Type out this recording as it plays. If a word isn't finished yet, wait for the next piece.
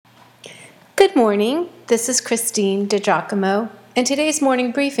Good morning. This is Christine DiGiacomo, and today's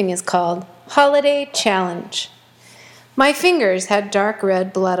morning briefing is called Holiday Challenge. My fingers had dark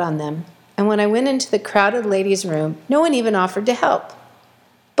red blood on them, and when I went into the crowded ladies' room, no one even offered to help.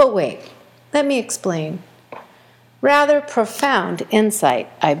 But wait, let me explain. Rather profound insight,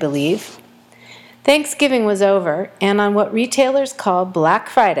 I believe. Thanksgiving was over, and on what retailers call Black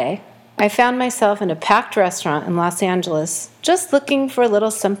Friday, I found myself in a packed restaurant in Los Angeles, just looking for a little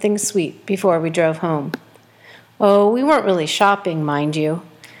something sweet before we drove home. Oh, we weren't really shopping, mind you.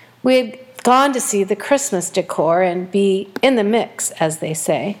 We had gone to see the Christmas decor and be in the mix, as they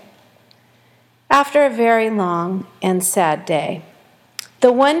say. After a very long and sad day,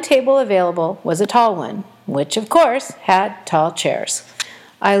 the one table available was a tall one, which, of course, had tall chairs.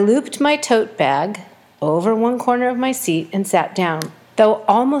 I looped my tote bag over one corner of my seat and sat down, though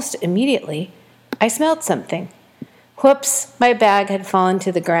almost immediately I smelled something. Whoops, my bag had fallen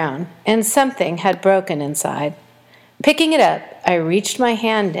to the ground, and something had broken inside. Picking it up, I reached my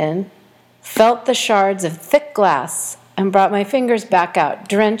hand in, felt the shards of thick glass, and brought my fingers back out,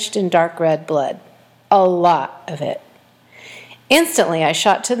 drenched in dark red blood. A lot of it. Instantly, I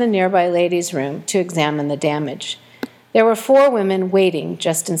shot to the nearby ladies' room to examine the damage. There were 4 women waiting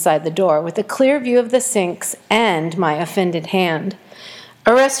just inside the door, with a clear view of the sinks and my offended hand.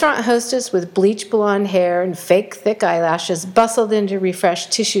 A restaurant hostess with bleach blonde hair and fake thick eyelashes bustled in to refresh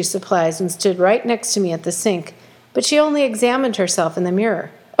tissue supplies and stood right next to me at the sink, but she only examined herself in the mirror,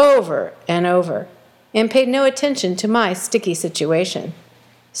 over and over, and paid no attention to my sticky situation.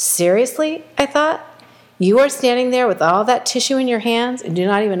 Seriously, I thought? You are standing there with all that tissue in your hands and do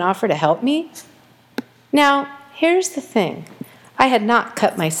not even offer to help me? Now, here's the thing. I had not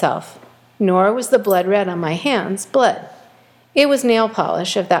cut myself, nor was the blood red on my hands blood. It was nail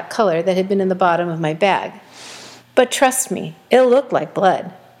polish of that color that had been in the bottom of my bag. But trust me, it looked like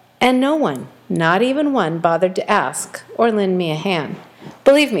blood. And no one, not even one, bothered to ask or lend me a hand.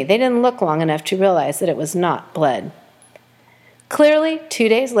 Believe me, they didn't look long enough to realize that it was not blood. Clearly, 2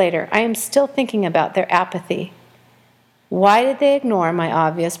 days later, I am still thinking about their apathy. Why did they ignore my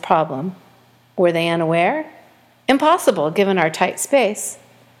obvious problem? Were they unaware? Impossible, given our tight space.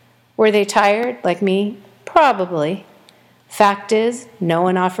 Were they tired, like me? Probably. Fact is, no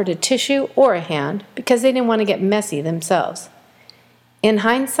one offered a tissue or a hand because they didn't want to get messy themselves. In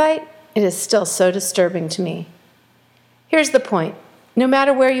hindsight, it is still so disturbing to me. Here's the point. No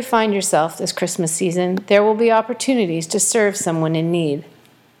matter where you find yourself this Christmas season, there will be opportunities to serve someone in need.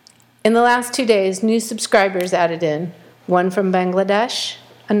 In the last 2 days, new subscribers added in, one from Bangladesh,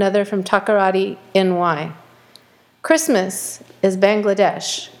 another from Takoradi, NY. Christmas is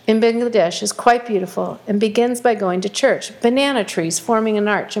Bangladesh. In Bangladesh is quite beautiful and begins by going to church, banana trees forming an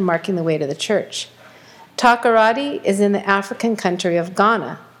arch and marking the way to the church. Takoradi is in the African country of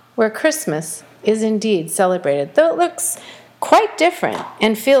Ghana, where Christmas is indeed celebrated, though it looks quite different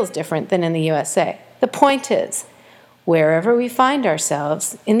and feels different than in the USA. The point is, wherever we find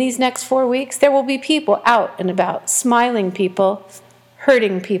ourselves, in these next 4 weeks, there will be people out and about, smiling people,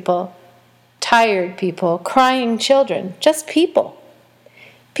 hurting people, tired people, crying children, just people.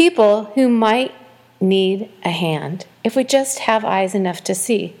 People who might need a hand if we just have eyes enough to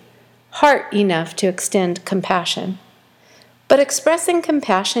see, heart enough to extend compassion. But expressing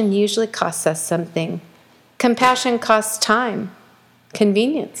compassion usually costs us something. Compassion costs time,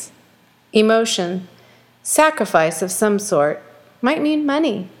 convenience, emotion, sacrifice of some sort, might mean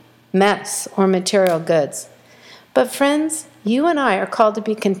money, mess, or material goods. But friends, you and I are called to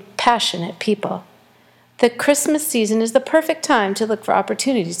be compassionate people. The Christmas season is the perfect time to look for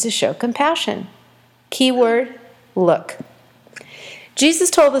opportunities to show compassion. Keyword, look. Jesus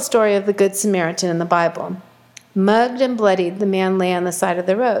told the story of the Good Samaritan in the Bible. Mugged and bloodied, the man lay on the side of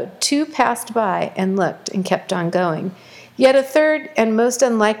the road. 2 passed by and looked and kept on going. Yet a third and most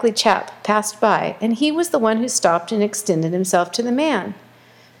unlikely chap passed by, and he was the one who stopped and extended himself to the man.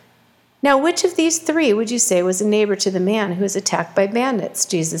 Now, which of these 3 would you say was a neighbor to the man who was attacked by bandits?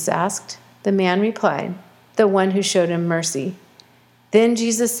 Jesus asked. The man replied, the one who showed him mercy. Then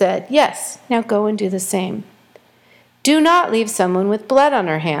Jesus said, yes, now go and do the same. Do not leave someone with blood on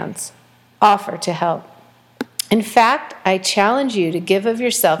her hands. Offer to help. In fact, I challenge you to give of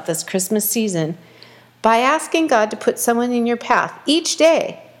yourself this Christmas season by asking God to put someone in your path each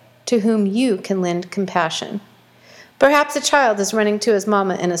day to whom you can lend compassion. Perhaps a child is running to his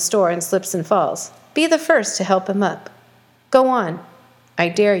mama in a store and slips and falls. Be the first to help him up. Go on. I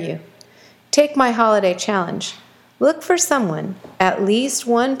dare you. Take my holiday challenge. Look for someone, at least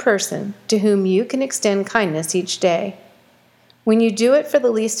one person, to whom you can extend kindness each day. When you do it for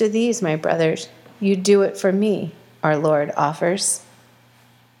the least of these, my brothers, you do it for me, our Lord offers.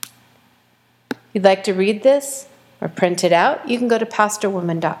 You'd like to read this or print it out, you can go to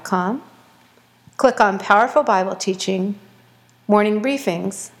pastorwoman.com, click on Powerful Bible Teaching, Morning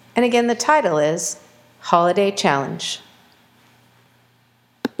Briefings, and again the title is Holiday Challenge.